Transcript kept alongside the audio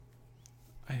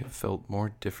I have felt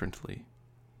more differently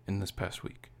in this past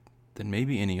week than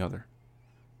maybe any other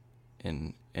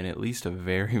in at least a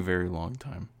very, very long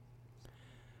time.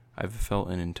 I've felt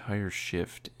an entire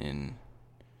shift in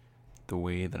the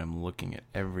way that I'm looking at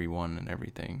everyone and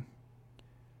everything.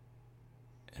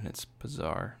 And it's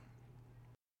bizarre.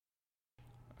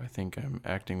 I think I'm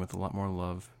acting with a lot more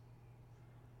love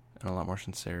and a lot more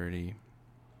sincerity.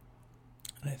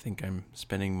 And I think I'm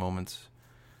spending moments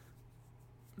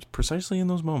precisely in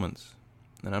those moments.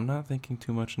 And I'm not thinking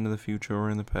too much into the future or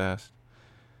in the past.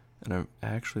 And I'm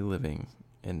actually living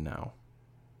in now.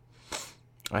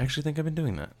 I actually think I've been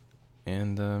doing that.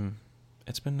 And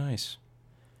it's been nice.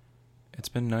 It's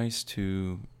been nice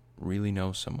to really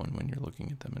know someone when you're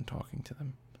looking at them and talking to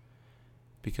them.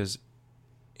 Because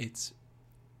it's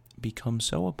become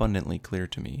so abundantly clear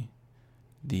to me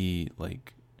the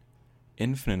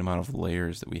infinite amount of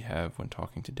layers that we have when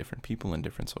talking to different people in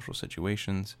different social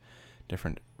situations,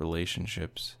 different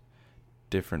relationships,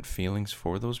 different feelings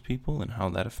for those people, and how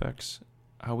that affects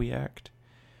how we act.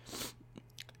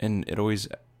 And it always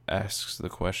asks the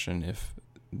question if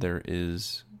there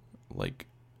is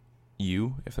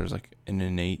if there's an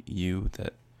innate you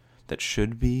that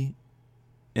should be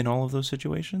in all of those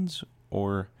situations,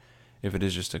 or if it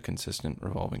is just a consistent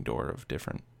revolving door of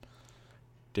different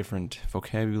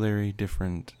vocabulary,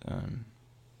 different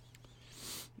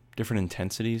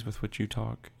intensities with which you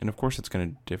talk. And of course it's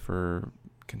going to differ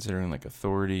considering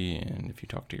authority and if you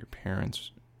talk to your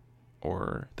parents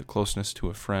or the closeness to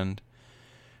a friend.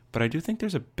 But I do think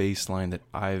there's a baseline that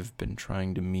I've been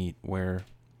trying to meet where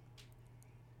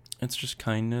it's just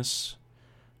kindness.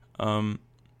 And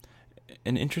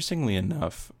interestingly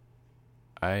enough,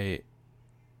 I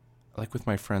with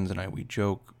my friends and I, we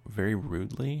joke very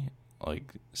rudely,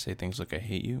 say things like, I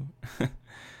hate you.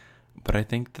 But I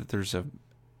think that there's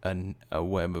a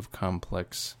web of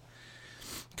complex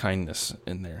kindness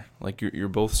in there. You're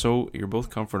both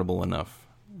comfortable enough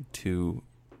to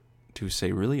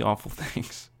say really awful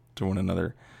things to one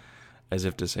another as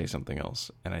if to say something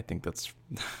else. And I think that's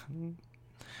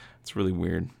it's really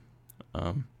weird.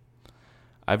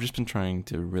 I've just been trying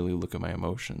to really look at my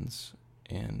emotions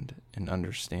and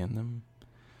understand them.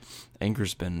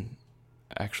 Anger's been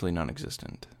actually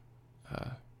non-existent.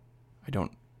 I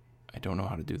don't know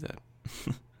how to do that.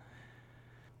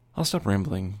 I'll stop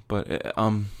rambling, but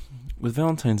with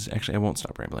Valentine's, actually I won't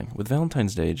stop rambling. With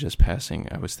Valentine's Day just passing,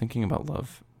 I was thinking about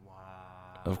love. Wow.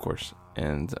 Of course.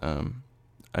 And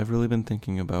I've really been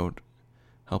thinking about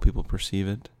how people perceive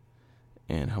it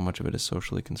and how much of it is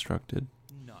socially constructed.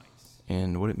 Nice.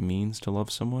 And what it means to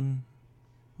love someone,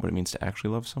 what it means to actually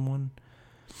love someone.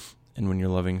 And when you're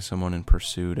loving someone in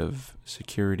pursuit of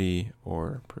security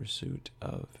or pursuit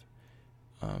of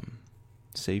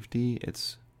safety, I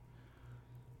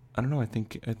don't know, I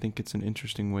think it's an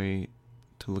interesting way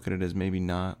to look at it as maybe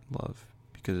not love.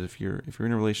 Because if you're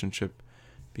in a relationship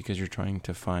because you're trying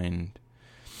to find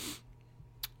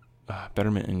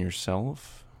betterment in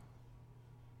yourself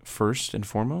first and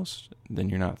foremost, then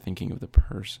you're not thinking of the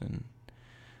person.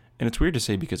 And it's weird to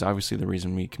say because obviously the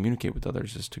reason we communicate with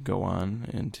others is to go on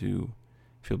and to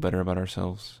feel better about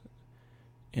ourselves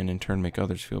and in turn make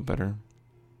others feel better.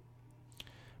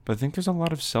 But I think there's a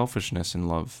lot of selfishness in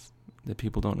love that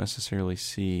people don't necessarily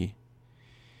see.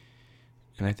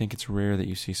 And I think it's rare that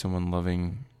you see someone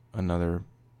loving another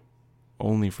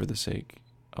only for the sake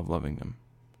of loving them.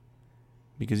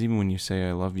 Because even when you say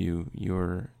I love you,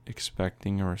 you're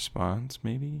expecting a response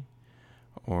maybe,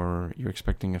 or you're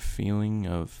expecting a feeling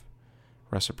of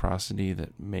reciprocity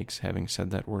that makes having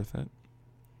said that worth it.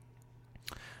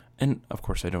 And of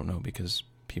course I don't know because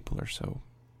people are so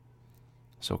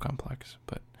complex,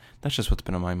 but that's just what's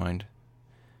been on my mind.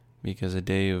 Because a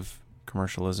day of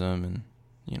commercialism and,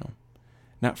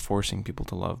 not forcing people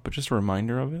to love, but just a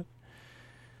reminder of it.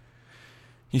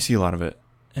 You see a lot of it,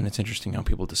 and it's interesting how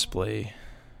people display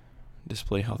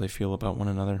how they feel about one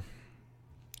another.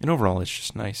 And overall, it's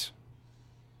just nice.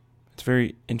 It's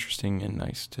very interesting and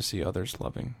nice to see others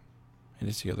loving and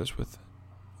to see others with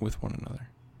one another.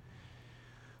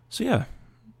 So yeah,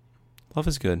 love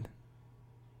is good.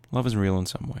 Love is real in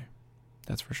some way.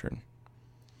 That's for sure.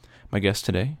 My guest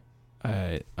today,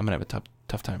 I'm going to have a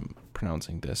tough time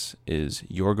pronouncing this, is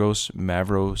Yorgos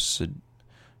Mavros...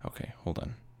 Okay, hold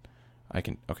on.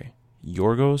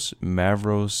 Yorgos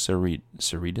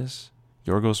Mavrosaridis?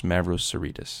 Yorgos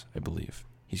Mavrosaridis, I believe.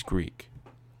 He's Greek.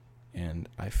 And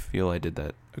I feel I did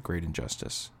that a great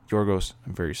injustice. Yorgos,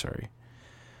 I'm very sorry.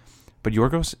 But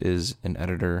Yorgos is an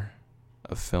editor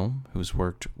of film who's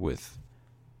worked with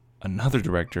another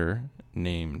director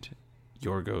named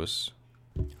Yorgos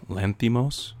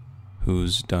Lanthimos.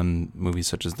 who's done movies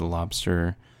such as The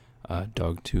Lobster,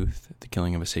 Dogtooth, The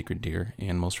Killing of a Sacred Deer,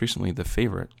 and most recently The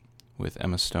Favorite with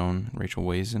Emma Stone and Rachel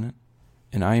Weisz in it.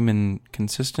 And I am in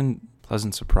consistent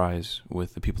pleasant surprise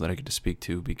with the people that I get to speak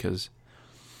to because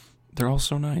they're all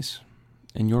so nice.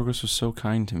 And Yorgos was so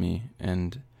kind to me,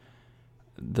 and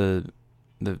the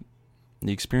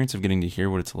experience of getting to hear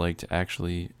what it's like to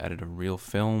actually edit a real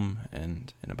film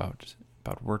and about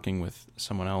working with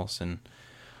someone else and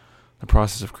the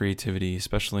process of creativity,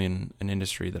 especially in an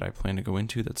industry that I plan to go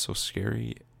into that's so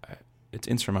scary, it's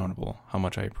insurmountable how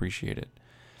much I appreciate it.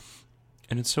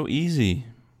 And it's so easy.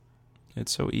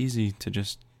 It's so easy to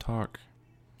just talk.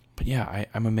 But yeah,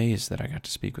 I'm amazed that I got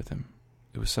to speak with him.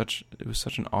 It was such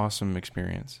an awesome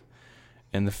experience.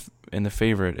 And the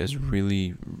Favorite is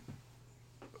really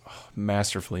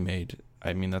masterfully made.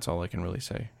 I mean, that's all I can really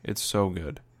say. It's so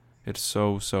good. It's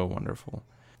so wonderful.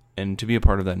 And to be a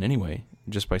part of that in any way,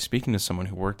 just by speaking to someone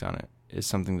who worked on it, is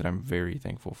something that I'm very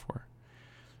thankful for.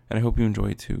 And I hope you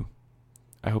enjoy it too.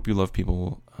 I hope you love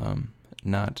people,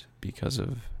 not because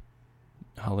of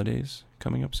holidays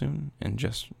coming up soon, and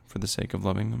just for the sake of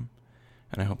loving them.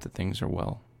 And I hope that things are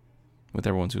well with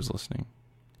everyone who's listening,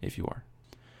 if you are.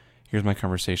 Here's my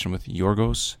conversation with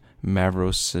Yorgos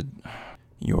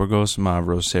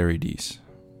Mavroseridis.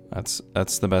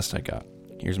 That's the best I got.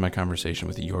 Here's my conversation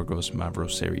with Yorgos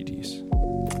Mavroseridis.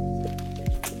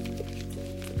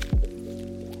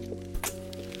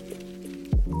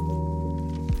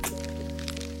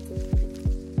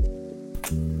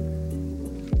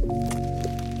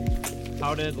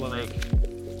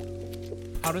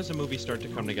 How does a movie start to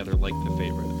come together like The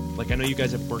Favorite? Like, I know you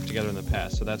guys have worked together in the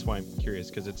past, so that's why I'm curious,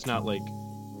 because it's not like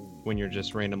when you're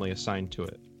just randomly assigned to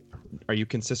it. Are you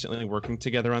consistently working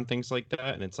together on things like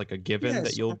that, and it's like a given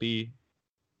that you'll be...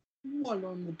 Well,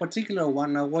 on the particular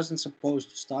one, I wasn't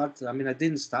supposed to start. I mean, I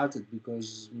didn't start it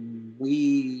because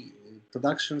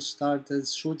production started,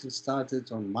 shooting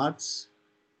started on March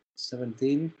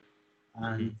 17,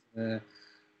 and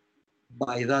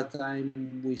by that time,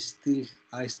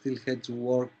 I still had to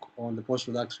work on the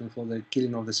post-production for The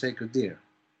Killing of the Sacred Deer.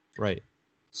 Right.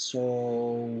 So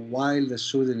while the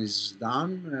shooting is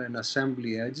done, an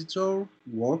assembly editor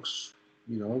works,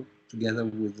 together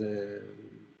with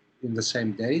in the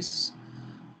same days.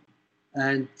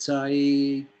 And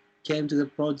I came to the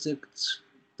project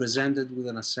presented with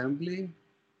an assembly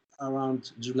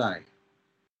around July.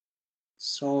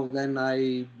 So then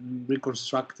I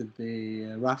reconstructed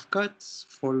the rough cuts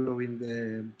following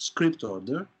the script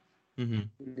order,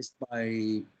 finished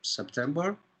by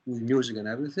September with music and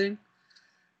everything.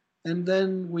 And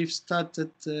then we've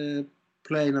started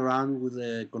playing around with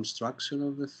the construction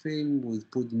of the film. We've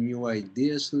put new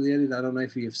ideas to the edit. I don't know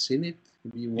if you have seen it.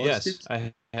 Have you watched it? Yes,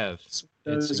 I have. So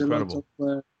it's incredible.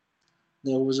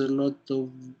 There was a lot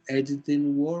of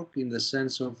editing work in the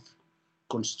sense of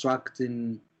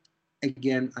constructing.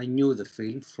 Again, I knew the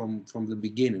film from the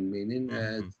beginning, meaning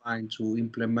trying to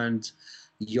implement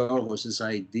Yorgos'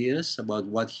 ideas about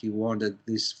what he wanted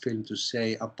this film to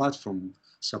say, apart from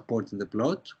supporting the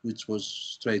plot, which was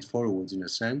straightforward in a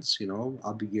sense.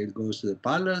 Abigail goes to the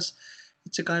palace.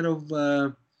 It's a kind of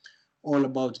all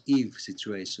about Eve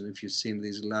situation. If you've seen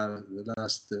this the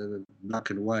last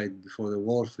black and white before the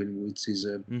war film, which is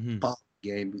a power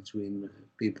game between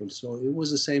people. So it was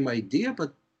the same idea,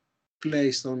 but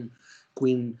placed on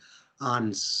Queen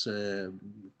Anne's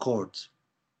court.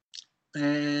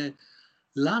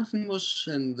 Lanthimos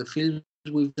and the films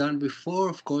we've done before,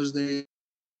 of course, they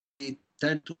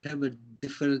tend to have a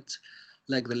different,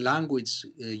 like the language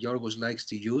Yorgos likes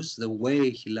to use, the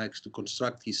way he likes to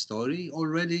construct his story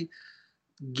already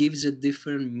gives a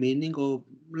different meaning, or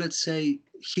let's say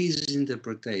his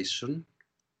interpretation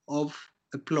of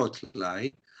a plot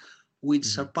line, which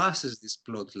surpasses this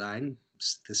plot line,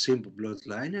 the simple plot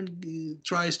line, and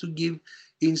tries to give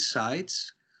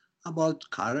insights about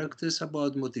characters,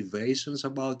 about motivations,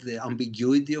 about the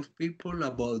ambiguity of people,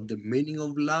 about the meaning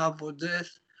of love or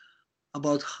death,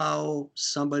 about how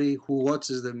somebody who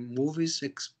watches the movies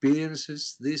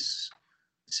experiences this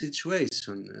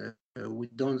situation. We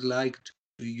don't like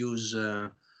to use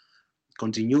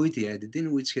continuity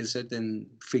editing, which has certain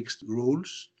fixed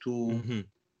rules to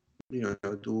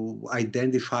to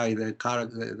identify the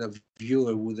character, the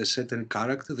viewer with a certain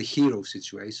character, the hero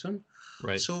situation.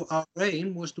 Right. So our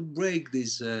aim was to break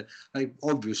this. Like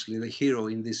obviously, the hero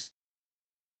in this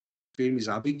film is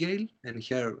Abigail, and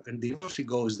she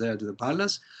goes there to the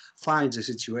palace, finds a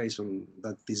situation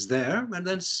that is there, and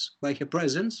then by her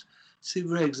presence, she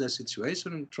breaks that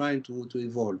situation and trying to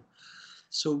evolve.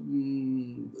 So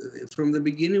from the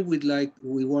beginning,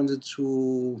 we wanted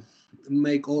to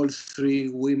make all three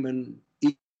women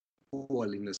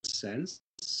equal in a sense.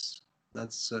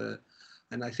 That's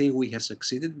and I think we have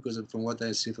succeeded, because from what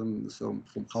I see from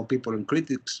how people and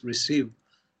critics receive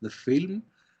the film,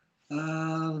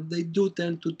 they do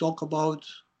tend to talk about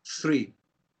three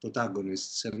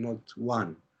protagonists and not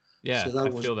one. Yeah, So that I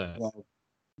was feel that.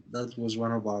 that was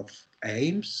one of our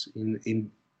aims in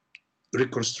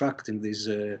reconstructing this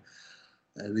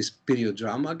period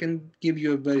drama. I can give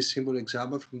you a very simple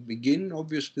example from the beginning.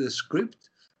 Obviously, the script,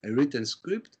 a written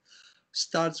script,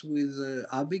 starts with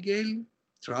Abigail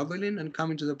traveling and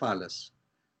coming to the palace.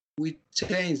 We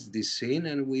changed this scene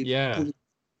and we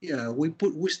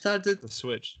started the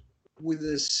switch with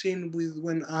a scene with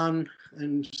when Anne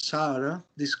and Sarah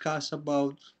discuss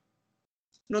about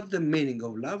not the meaning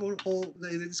of love, or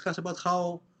they discuss about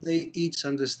how they each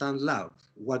understand love,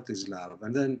 what is love,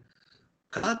 and then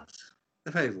cut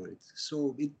the favorite.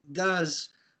 So it does,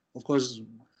 of course,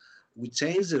 we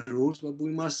change the rules, but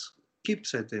we must keep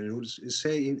certain rules.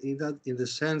 Say in the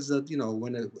sense that, you know,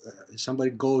 when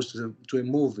somebody goes to a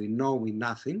movie knowing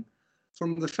nothing,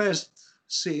 from the first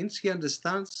scenes he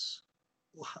understands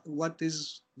what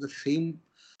is the theme,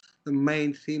 the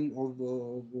main theme of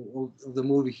the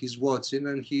movie he's watching,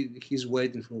 and he's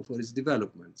waiting for its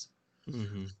developments.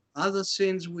 Mm-hmm. Other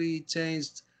scenes we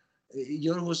changed.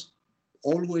 Yorgos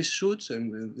always shoots,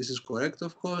 and this is correct,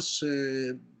 of course,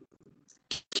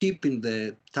 keeping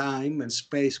the time and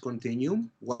space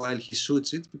continuum while he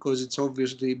shoots it, because it's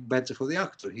obviously better for the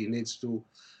actor. He needs to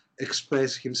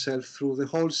express himself through the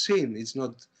whole scene. It's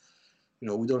not, you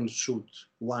know, we don't shoot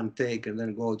one take and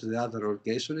then go to the other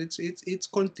location. It's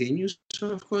continuous,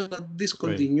 of course, but this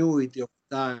continuity of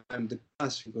time, the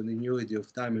classic continuity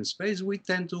of time and space, we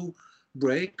tend to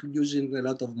break using a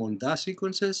lot of montage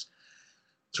sequences,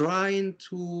 trying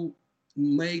to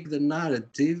make the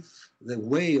narrative, the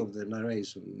way of the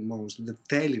narration, most the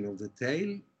telling of the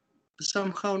tale,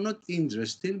 somehow not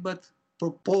interesting, but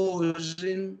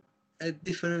proposing a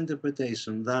different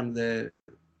interpretation than the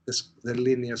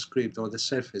linear script or the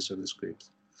surface of the script.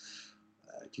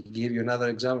 I can give you another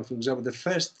example. For example, the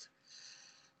first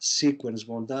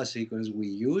montage sequence we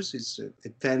use is a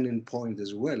turning point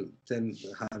as well.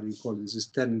 How do you call it? This is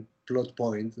turning plot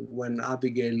point when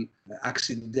Abigail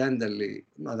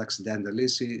not accidentally,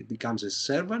 she becomes a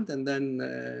servant, and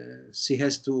then she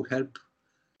has to help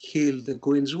heal the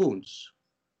queen's wounds.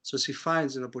 So she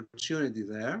finds an opportunity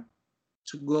there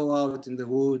to go out in the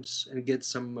woods and get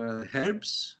some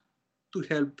herbs to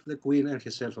help the queen and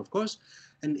herself, of course.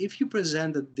 And if you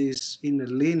presented this in a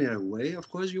linear way, of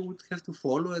course, you would have to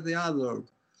follow the other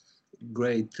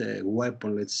great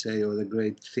weapon, let's say, or the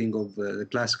great thing of the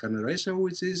classical narration,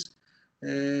 which is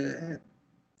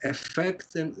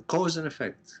effect and cause and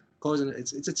effect.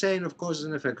 It's a chain of cause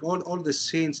and effect. All the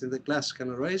scenes in the classical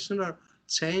narration are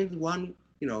chained. One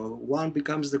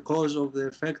becomes the cause of the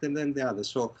effect, and then the other.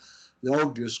 So the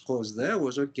obvious cause there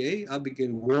was, okay,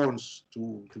 Abigail wants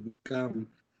to become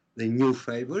the new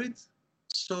favorite,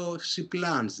 so she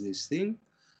plans this thing.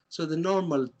 So the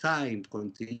normal time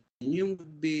continuum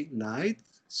would be night.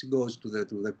 She goes to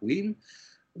the queen.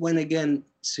 When again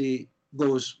she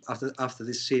goes after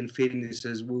this scene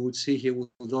finishes, we would see her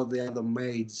with all the other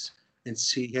maids, and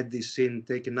she had this scene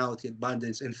taken out, her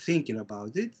bandage, and thinking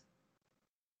about it.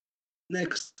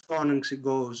 Next morning she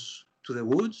goes to the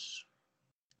woods,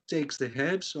 takes the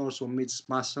herbs, also meets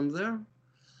Massam there,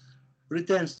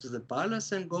 returns to the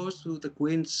palace and goes to the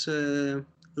queen's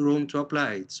room to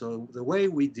apply it. So the way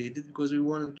we did it, because we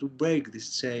wanted to break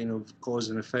this chain of cause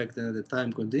and effect and at the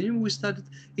time continuum, we started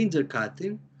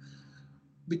intercutting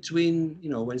between,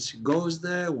 when she goes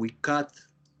there, we cut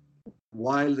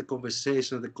while the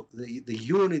conversation, the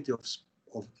unity of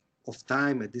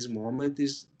time at this moment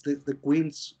is the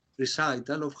queen's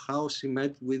recital of how she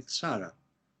met with Sarah.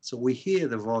 So we hear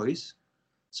the voice,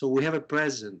 so we have a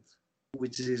present,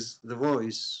 which is the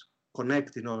voice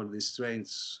connecting all these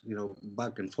strains,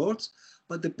 back and forth.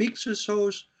 But the picture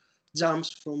shows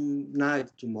jumps from night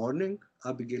to morning.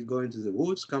 Abigail going to the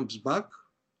woods, comes back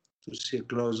to see a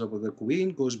close-up of the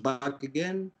queen, goes back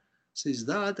again, sees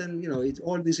that, and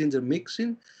all this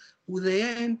intermixing with the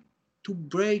aim to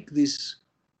break this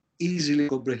easily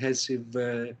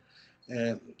comprehensible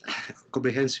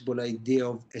idea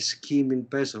of a scheming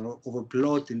person or of a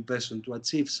plotting person to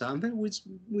achieve something, which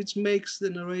makes the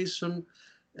narration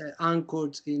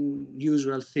anchored in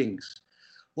usual things.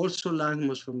 Also,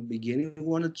 Lanthimos from the beginning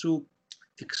wanted to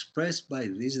express by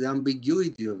this the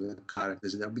ambiguity of the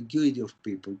characters, the ambiguity of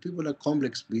people. People are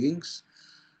complex beings,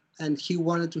 and he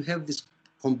wanted to have this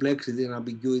complexity and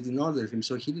ambiguity in all of him.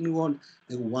 So he didn't want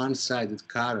a one-sided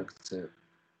character.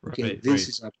 Okay, this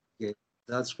is Abigail.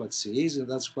 That's what she is, and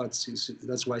that's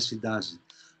why she does it.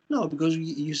 No, because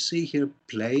you see her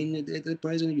playing at the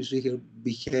present, you see her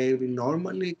behaving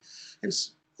normally, and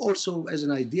also as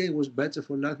an idea, it was better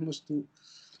for Lanthimos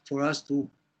for us to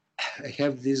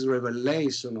have this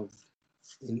revelation of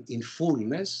in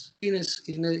fullness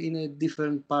in a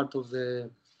different part of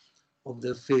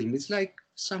the film. It's like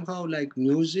somehow like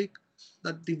music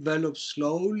that develops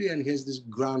slowly and has this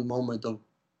grand moment of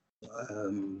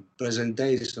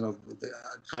presentation of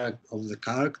the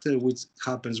character, which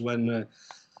happens when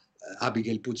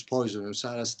Abigail puts poison on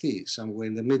Sarah's tea somewhere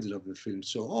in the middle of the film.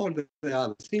 So all the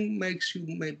other thing makes you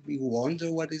maybe wonder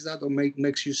what is that, or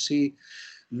makes you see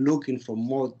looking for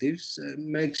motives,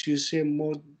 makes you see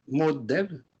more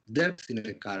depth in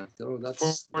a character. Oh, For that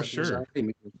was sure. our aim.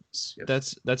 Yep.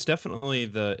 That's definitely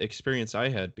the experience I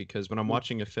had, because when I'm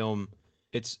watching a film,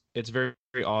 it's very,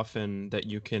 very often that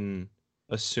you can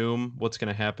assume what's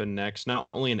going to happen next, not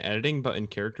only in editing but in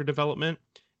character development.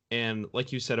 And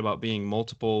like you said about being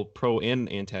multiple pro and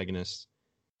antagonists,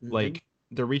 Mm-hmm. like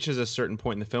there reaches a certain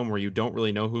point in the film where you don't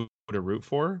really know who to root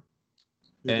for.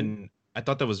 Mm-hmm. And I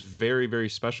thought that was very, very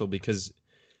special because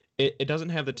it doesn't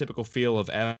have the typical feel of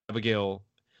Abigail.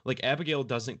 Like Abigail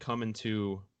doesn't come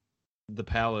into the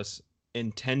palace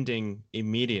intending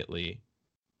immediately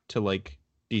to like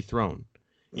dethrone,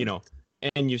 you know,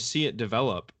 and you see it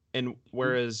develop. And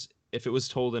whereas if it was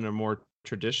told in a more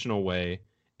traditional way,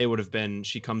 it would have been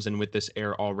she comes in with this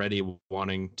air already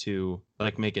wanting to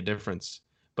like make a difference.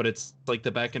 But it's like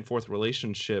the back and forth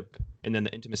relationship and then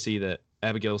the intimacy that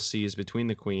Abigail sees between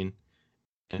the queen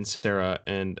and Sarah.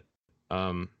 And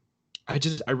um I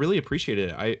really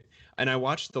appreciated it. I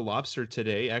watched The Lobster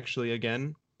today actually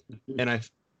again, and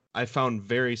I found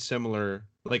very similar.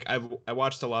 Like I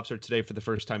watched The Lobster today for the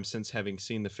first time since having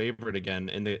seen The Favorite again,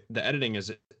 and the editing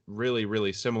is really,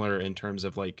 really similar in terms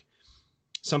of like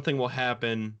something will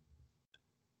happen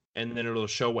and then it'll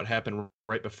show what happened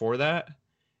right before that,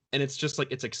 and it's just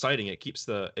like it's exciting. It keeps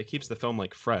the film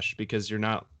like fresh because you're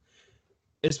not,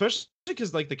 especially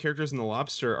because like the characters in The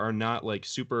Lobster are not like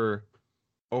super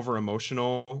over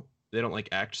emotional. They don't like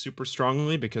act super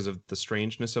strongly because of the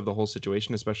strangeness of the whole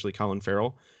situation, especially Colin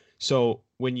Farrell. So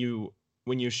when you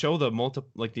show the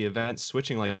like the events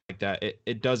switching like that,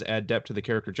 it does add depth to the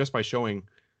character just by showing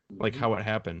like Mm-hmm. how it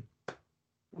happened.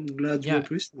 I'm glad you Yeah,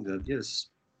 appreciate that. Yes.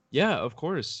 yeah, of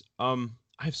course. I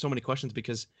have so many questions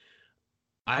because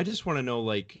I just want to know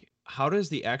like how does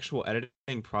the actual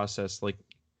editing process like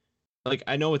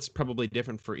I know it's probably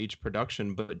different for each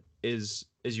production, but is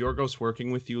Yorgos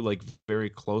working with you like very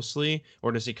closely,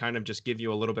 or does he kind of just give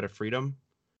you a little bit of freedom?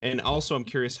 And also, I'm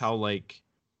curious how like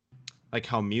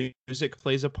how music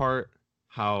plays a part,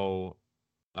 how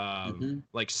Mm-hmm.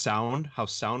 like how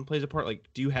sound plays a part. Like,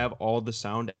 do you have all the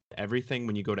sound, everything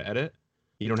when you go to edit?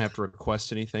 You don't have to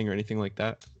request anything or anything like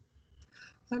that.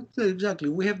 Exactly.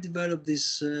 We have developed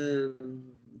this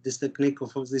technique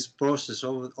of this process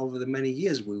over the many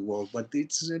years we work, but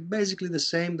it's basically the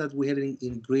same that we had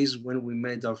in Greece when we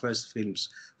made our first films,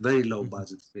 very low Hmm.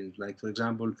 budget films. Like for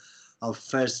example, our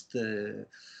first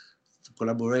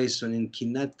collaboration in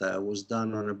Kineta was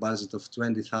done on a budget of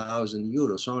 20,000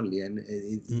 euros only, and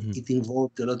Hmm. it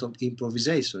involved a lot of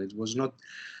improvisation. It was not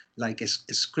like a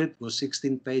script was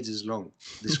 16 pages long.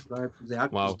 Described the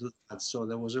actors Wow. do that. So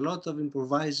there was a lot of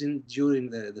improvising during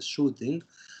the shooting.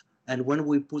 And when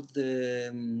we put the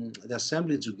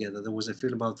assembly together, there was a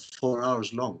film about 4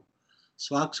 hours long.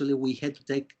 So actually, we had to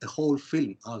take a whole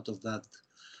film out of that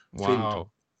film Wow.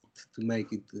 to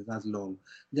make it that long.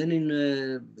 Then in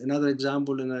another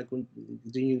example, and I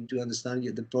continue to understand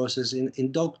the process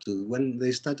in Dogtooth, when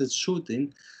they started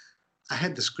shooting, I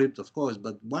had the script, of course,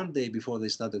 but one day before they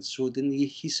started shooting,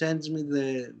 he sends me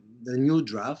the new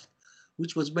draft,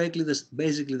 which was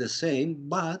basically the same,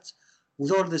 but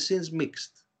with all the scenes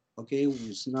mixed. Okay,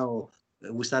 so now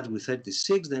we started with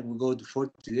 36, then we go to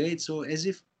 48. So as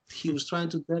if he was trying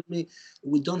to tell me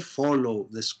we don't follow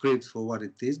the script for what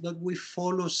it is, but we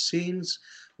follow scenes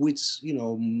which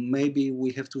maybe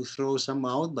we have to throw some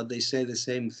out, but they say the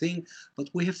same thing. But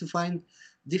we have to find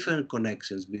different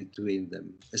connections between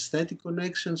them, aesthetic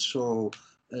connections, so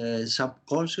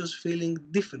subconscious feeling,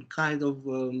 different kind of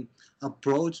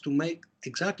approach to make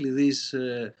exactly this.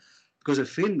 Because a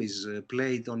film is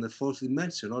played on the fourth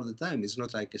dimension all the time. It's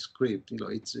not like a script.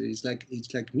 It's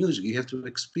like music. You have to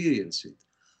experience it.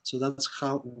 So that's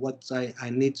what I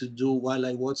need to do while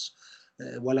I watch,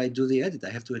 while I do the edit.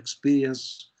 I have to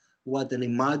experience what an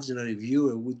imaginary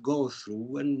viewer would go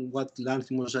through and what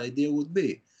Lanthimos' idea would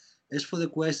be. As for the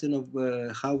question of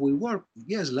how we work,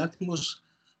 yes, Lanthimos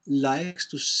likes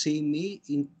to see me.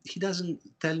 He doesn't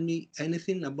tell me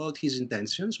anything about his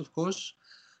intentions, of course,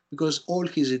 because all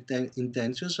his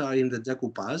intentions are in the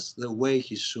decoupage, the way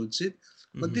he shoots it.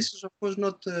 But this is, of course,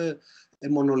 not a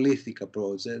monolithic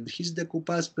approach. His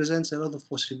decoupage presents a lot of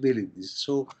possibilities.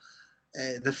 So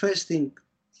the first thing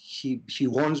he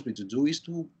wants me to do is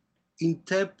to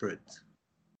interpret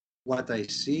what I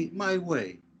see my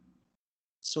way.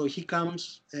 So he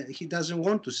comes, he doesn't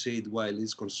want to see it while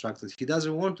it's constructed. He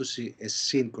doesn't want to see a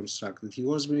scene constructed. He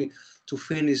wants me to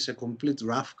finish a complete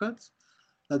rough cut.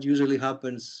 That usually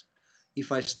happens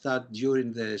if I start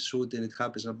during the shoot, and it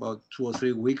happens about 2 or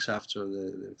 3 weeks after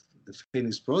the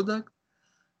finished product.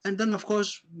 And then, of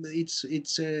course,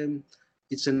 it's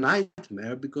a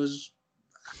nightmare because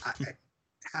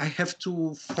I have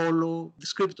to follow the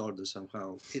script order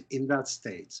somehow in that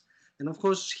stage. And of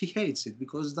course, he hates it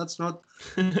because that's not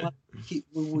what we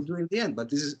would do in the end.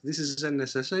 But this is a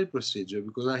necessary procedure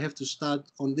because I have to start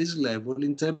on this level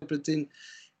interpreting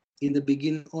in the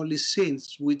beginning only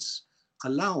scenes which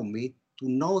allow me to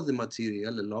know the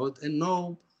material a lot and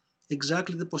know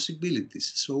exactly the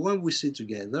possibilities. So when we sit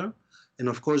together, and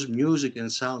of course music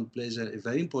and sound plays a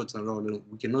very important role, and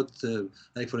we cannot,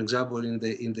 like for example in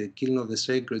the Killing of the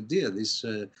Sacred Deer, this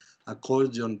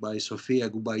accordion by Sofia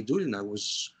Gubaidulina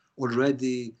was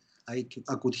already, I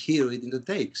could hear it in the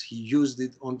takes. He used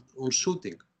it on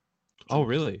shooting. Oh,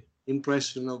 really?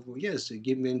 Impression of, yes, it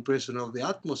gave me an impression of the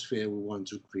atmosphere we want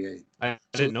to create. I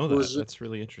didn't know that. That's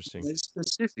really interesting. Very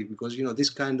specific because, you know,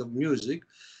 this kind of music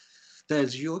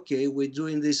tells you, okay, we're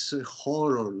doing this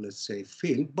horror, let's say,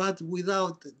 film, but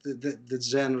without the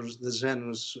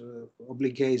genre's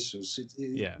obligations.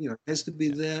 Yeah. You know, it has to be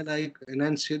there like an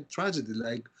ancient tragedy,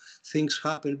 like things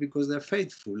happen because they're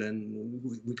fateful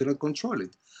and we cannot control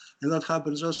it. And that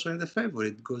happens also in The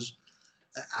Favorite because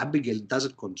Abigail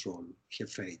doesn't control her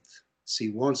fate. She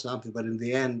wants something, but in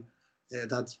the end,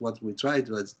 that's what we try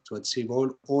to achieve.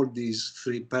 All these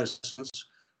three persons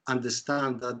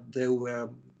understand that they were,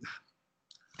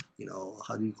 you know,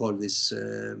 how do you call this,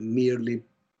 merely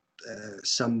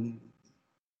some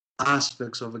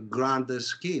aspects of a grander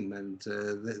scheme. And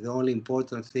the only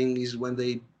important thing is when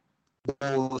they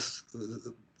both,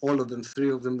 all of them, three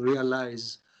of them,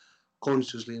 realize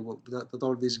consciously that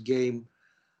all this game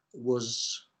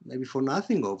was maybe for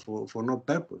nothing or for no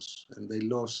purpose, and they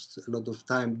lost a lot of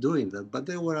time doing that, but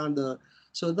they were under.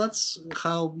 So that's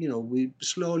how, you know, we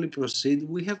slowly proceed.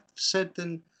 We have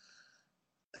certain,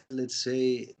 let's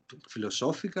say,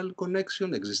 philosophical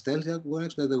connection, existential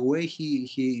connection, the way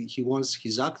he wants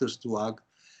his actors to act.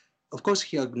 Of course,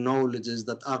 he acknowledges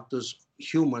that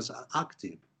humans are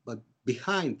active, but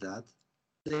behind that,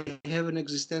 they have an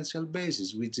existential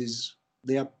basis, which is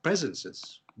they are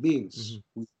presences, beings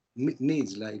with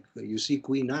needs. Like you see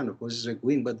Queen Anne, of course, is a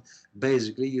queen, but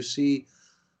basically you see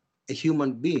a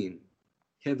human being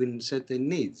having certain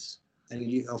needs.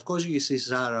 And of course, you see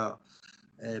Sarah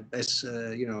as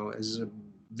you know, as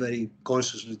very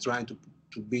consciously trying to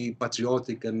be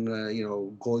patriotic and you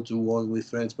know, go to war with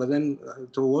friends. But then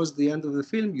towards the end of the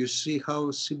film, you see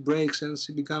how she breaks and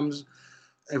she becomes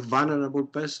a vulnerable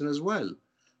person as well.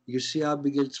 You see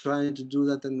Abigail trying to do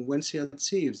that, and when she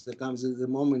achieves, there comes the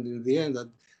moment in the end that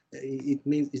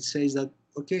it says that,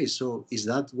 okay, so is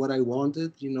that what I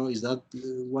wanted? You know, is that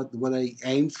what I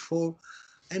aimed for?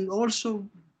 And also,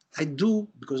 I do,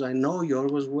 because I know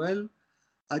Yorgos well,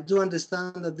 I do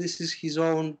understand that this is his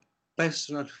own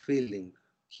personal feeling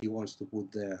he wants to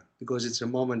put there, because it's a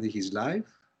moment in his life,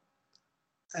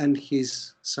 and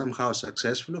he's somehow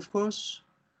successful, of course.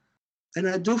 And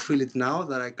I do feel it now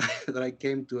that I that I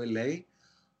came to LA,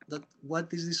 that what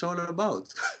is this all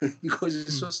about? Because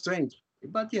it's so strange.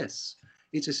 But yes,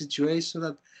 it's a situation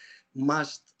that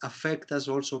must affect us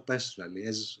also personally,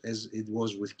 as it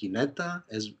was with Kineta,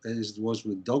 as it was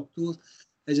with Dogtooth,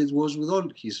 as it was with all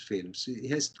his films. It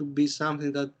has to be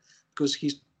something that, because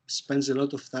he spends a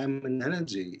lot of time and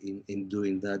energy in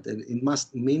doing that, and it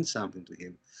must mean something to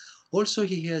him. Also,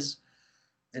 he has,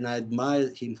 and I admire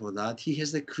him for that, he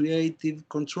has the creative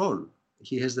control.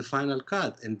 He has the final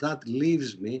cut, and that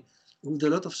leaves me with a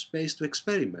lot of space to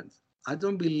experiment. I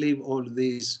don't believe all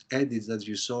these edits that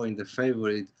you saw in The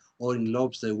Favorite or in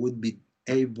Lobster would be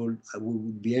able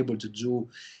to do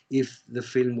if the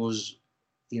film was,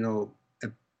 you know, a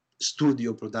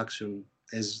studio production,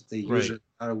 as they usually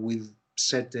are, with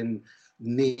certain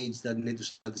needs that need to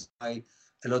satisfy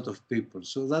a lot of people.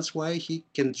 So that's why he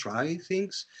can try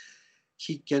things.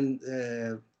 He can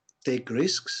take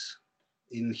risks.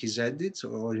 in his edits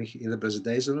or in the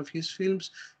presentation of his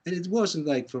films. And it wasn't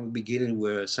like from the beginning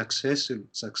we were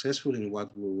successful in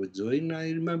what we were doing.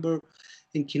 I remember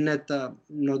in Kineta,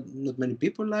 not many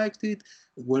people liked it.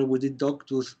 When we did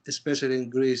Dogtooth, especially in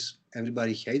Greece,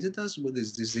 everybody hated us. What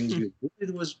is these things you do?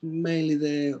 It was mainly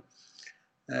the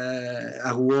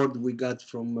award we got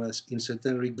from In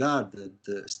Certain Regard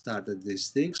that started these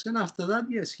things. And after that,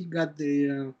 yes, he got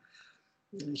the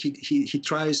he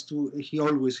tries to, he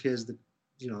always has the,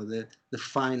 the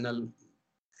final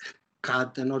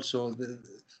cut, and also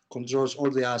controls all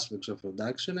the aspects of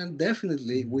production, and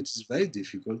definitely, which is very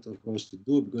difficult, of course, to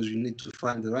do, because you need to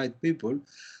find the right people.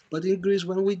 But in Greece,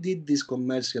 when we did these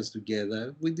commercials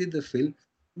together, we did the film,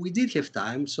 we did have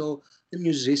time, so the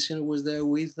musician was there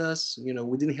with us.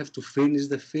 We didn't have to finish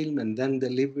the film and then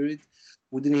deliver it.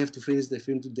 We didn't have to finish the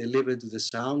film to deliver it to the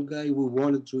sound guy. We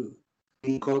wanted to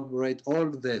incorporate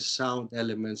all the sound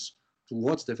elements to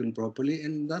watch the film properly,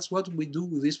 and that's what we do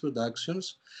with these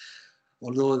productions.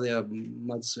 Although they are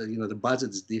much, the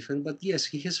budget is different, but yes,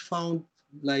 he has found,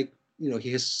 like,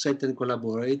 he has certain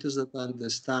collaborators that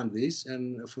understand this.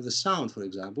 And for the sound, for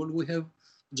example, we have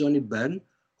Johnny Byrne,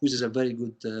 who is a very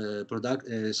good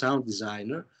sound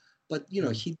designer, but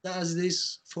he does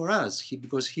this for us.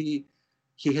 Because he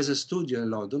has a studio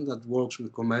in London that works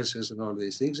with commercials and all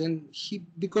these things, and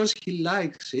because he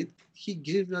likes it, he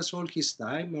gives us all his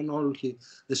time and all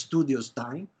the studio's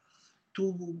time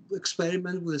to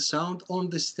experiment with the sound on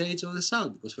the stage of the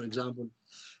sound. Because, for example,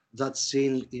 that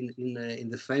scene in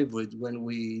The Favorite, when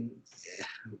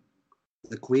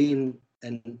the Queen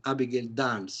and Abigail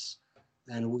dance,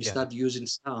 and we start using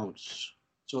sounds,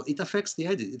 so it affects the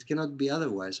edit. It cannot be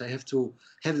otherwise. I have to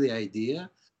have the idea.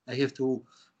 I have to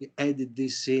edit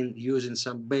this scene using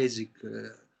some basic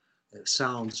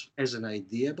sounds as an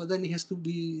idea, but then it has to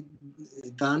be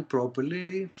done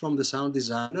properly from the sound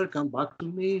designer, come back to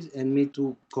me, and me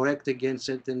to correct again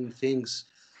certain things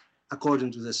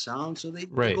according to the sound, so they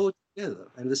go together.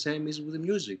 And the same is with the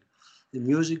music. The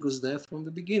music was there from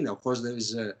the beginning. Of course, there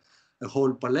is a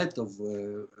whole palette of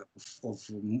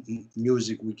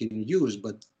music we can use,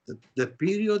 but the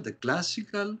period, the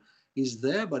classical, is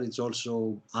there, but it's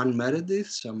also Anne Meredith,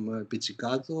 some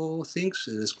pizzicato things,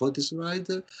 the Scottish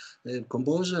writer,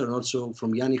 composer, and also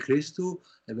from Yanni Christou,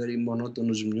 a very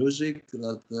monotonous music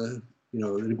that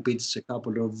repeats a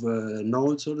couple of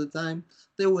notes all the time.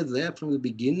 They were there from the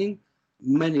beginning.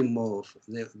 Many more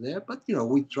there, but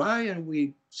we try and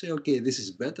we say, okay, this is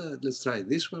better, let's try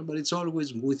this one. But it's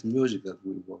always with music that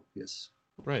we work. Yes.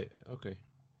 Right. Okay.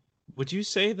 Would you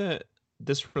say that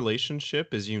this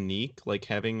relationship is unique, like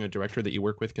having a director that you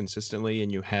work with consistently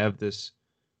and you have this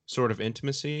sort of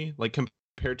intimacy, like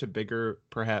compared to bigger,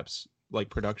 perhaps, like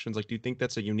productions? Like, do you think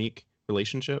that's a unique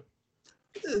relationship?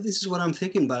 This is what I'm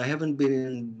thinking, but I haven't been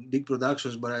in big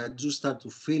productions, but I do start to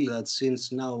feel that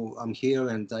since now I'm here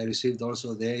and I received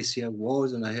also the AC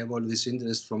Awards and I have all this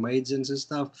interest from agents and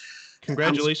stuff.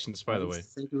 Congratulations, by the way.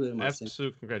 Thank you very much.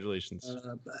 Absolute congratulations.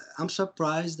 I'm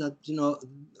surprised that,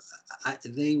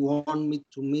 they want me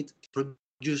to meet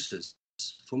producers.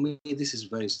 For me, this is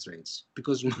very strange,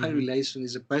 because my relation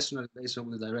is a personal relation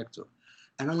with the director.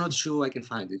 And I'm not sure I can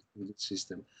find it in the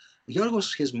system.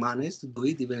 Yorgos has managed to do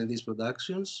it even in these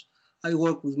productions. I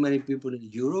work with many people in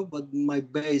Europe, but my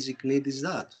basic need is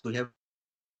that, to have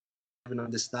an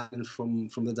understanding from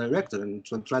the director and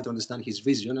to try to understand his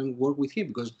vision and work with him,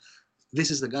 because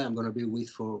this is the guy I'm going to be with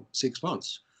for 6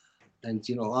 months. And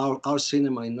our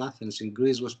cinema in Athens, in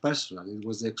Greece, was personal. It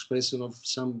was the expression of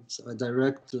some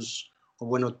directors of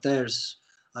one auteurs'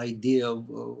 idea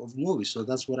of movies. So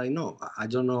that's what I know. I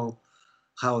don't know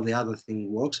how the other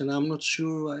thing works, and I'm not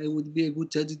sure I would be a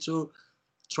good editor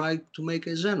try to make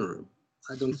a genre.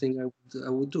 I don't think I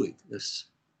would do it. Yes.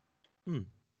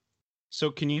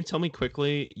 So can you tell me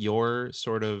quickly your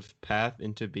sort of path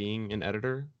into being an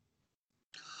editor,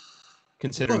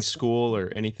 considering school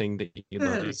or anything that you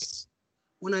like?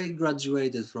 When I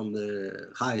graduated from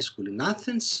the high school in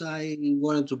Athens, I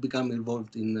wanted to become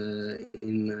involved in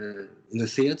the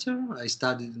theater. I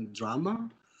studied drama.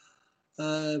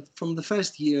 From the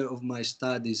first year of my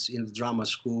studies in the drama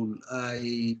school,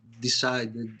 I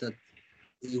decided that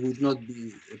it would not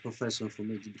be a profession for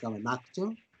me to become an actor,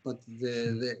 but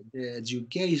the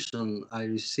education I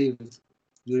received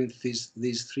during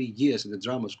these 3 years in the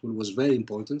drama school was very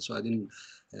important, so I didn't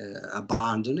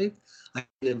abandon it. I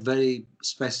had a very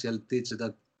special teacher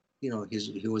that,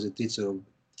 he was a teacher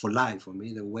for life for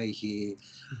me, the way he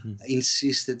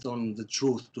insisted on the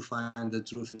truth, to find the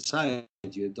truth inside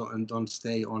you and don't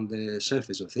stay on the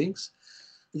surface of things.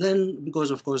 Then, because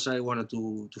of course I wanted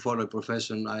to follow a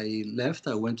profession, I left.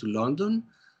 I went to London.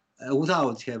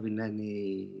 without having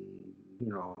any,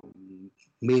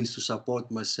 means to support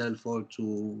myself or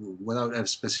without a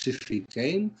specific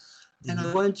aim. And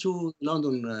I went to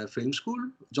London Film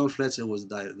School. John Fletcher was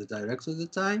the director at the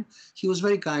time. He was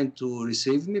very kind to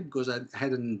receive me because I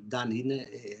hadn't done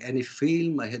any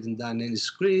film, I hadn't done any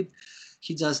script.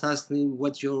 He just asked me,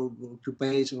 what's your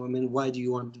occupation? I mean, why do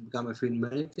you want to become a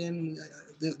filmmaker? And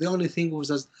the only thing was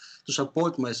just to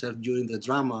support myself during the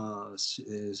drama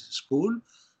school.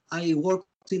 I worked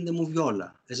in the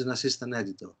Moviola as an assistant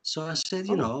editor. So I said,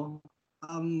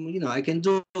 I can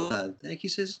do that. And he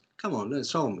says, come on, let's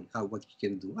show me what you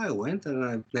can do. I went and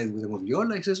I played with the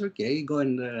Moviola. He says, okay, go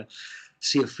and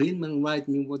see a film and write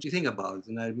me what you think about it.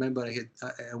 And I remember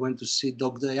I went to see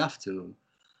Dog Day Afternoon.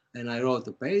 And I wrote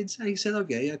a page, and he said,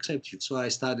 okay, I accept you. So I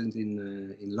started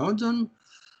in London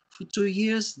for 2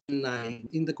 years, and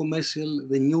in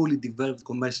the newly developed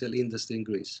commercial industry in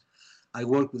Greece. I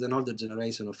worked with an older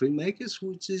generation of filmmakers,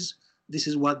 this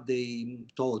is what they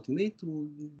taught me to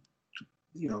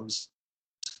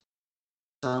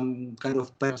some kind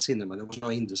of cinema. There was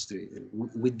no industry.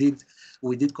 We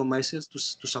did commercials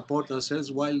to support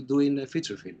ourselves while doing a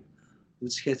feature film,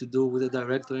 which had to do with the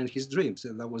director and his dreams.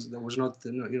 And that was not,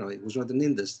 it was not an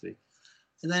industry.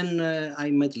 And then I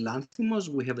met Lanthimos.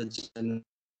 We have a generation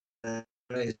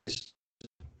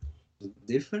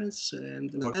difference.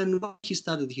 And when he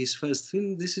started his first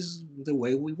film, this is the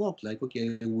way we work. Like,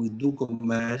 okay, we do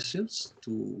commercials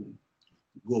to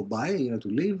go by, to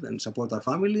live and support our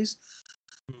families.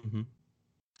 Mm-hmm.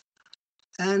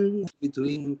 And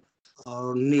between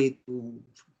our need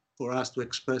for us to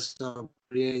express our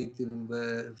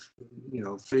creative,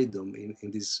 freedom in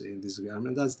this realm,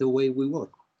 and that's the way we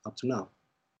work up to now.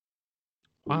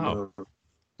 Wow.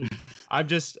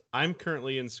 I'm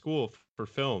currently in school for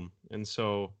film, and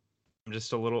so I'm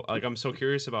just a little I'm so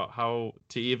curious about how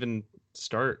to even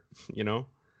start,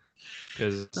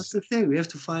 because that's the thing. We have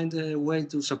to find a way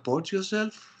to support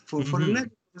yourself. For the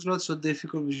net, it's not so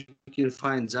difficult. You can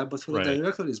find job, but for the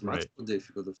director, it's much more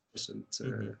difficult, of course. And,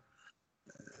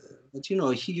 but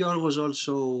Yorgos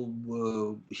also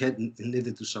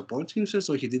needed to support himself,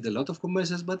 so he did a lot of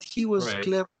commercials. But he was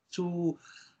clever to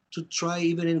try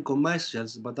even in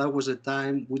commercials. But that was a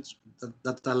time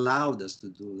that allowed us to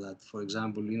do that. For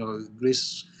example,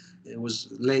 Greece was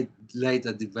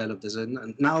later developed as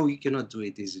now you cannot do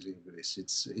it easily in Greece.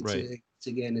 It's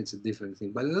a different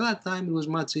thing. But at that time, it was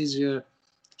much easier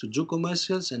to do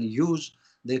commercials and use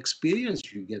the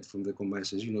experience you get from the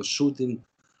commercials. Shooting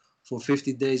for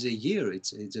 50 days a year,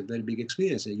 it's a very big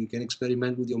experience, and you can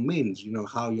experiment with your means,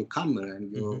 how your camera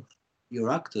and your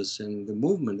actors and the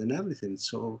movement and everything.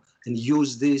 So, and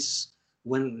use this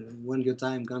when your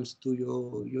time comes to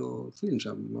your films.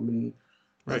 I mean,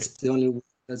 that's the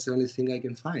only thing I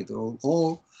can find,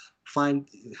 or find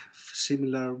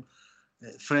similar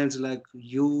friends like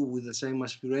you with the same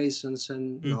aspirations,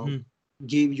 and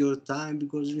give your time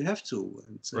because you have to.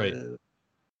 And,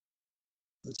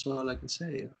 that's all I can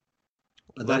say.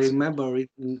 But I remember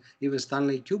even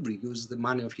Stanley Kubrick used the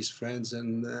money of his friends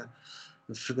and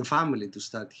the family to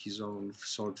start his own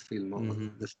short film or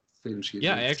the films he did.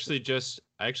 I actually just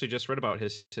read about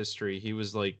his history. He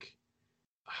was like,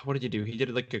 what did he do? He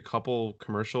did like a couple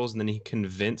commercials, and then he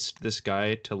convinced this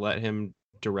guy to let him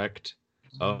direct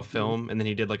a film, and then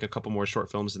he did like a couple more short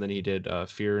films, and then he did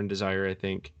Fear and Desire, I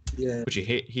think. Yeah. Which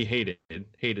he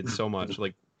hated so much.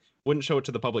 Like, wouldn't show it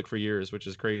to the public for years, which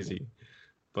is crazy.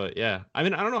 But yeah, I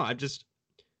mean, I don't know.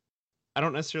 I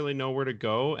don't necessarily know where to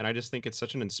go, and I just think it's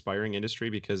such an inspiring industry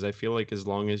because I feel like as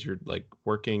long as you're like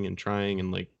working and trying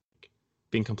and like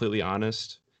being completely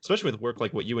honest, especially with work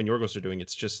like what you and Yorgos are doing,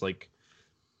 it's just like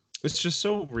it's just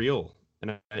so real,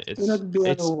 and it's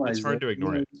hard to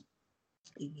ignore it.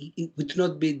 It would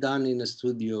not be done in a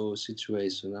studio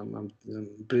situation. I'm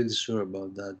pretty sure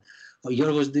about that.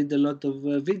 Yorgos did a lot of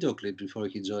video clips before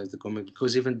he joined the commercial,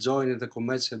 because even joining the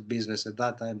commercial business at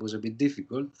that time was a bit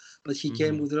difficult. But he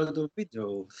came with a lot of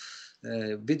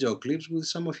video clips with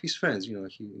some of his friends.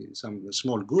 Some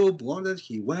small group wanted,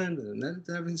 he went and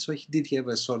edited everything. So he did have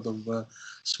a sort of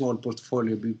small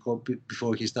portfolio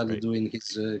before he started doing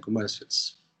his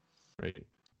commercials. Right.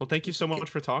 Well, thank you so much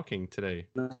for talking today.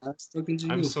 Nice talking to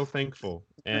you. I'm so thankful.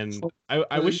 And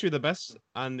I wish you the best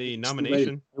on the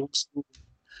nomination.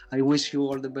 I wish you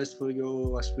all the best for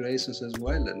your aspirations as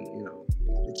well. And,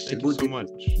 it's thank you so much.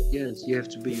 Yes, you have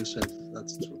to be yourself.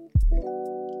 That's true.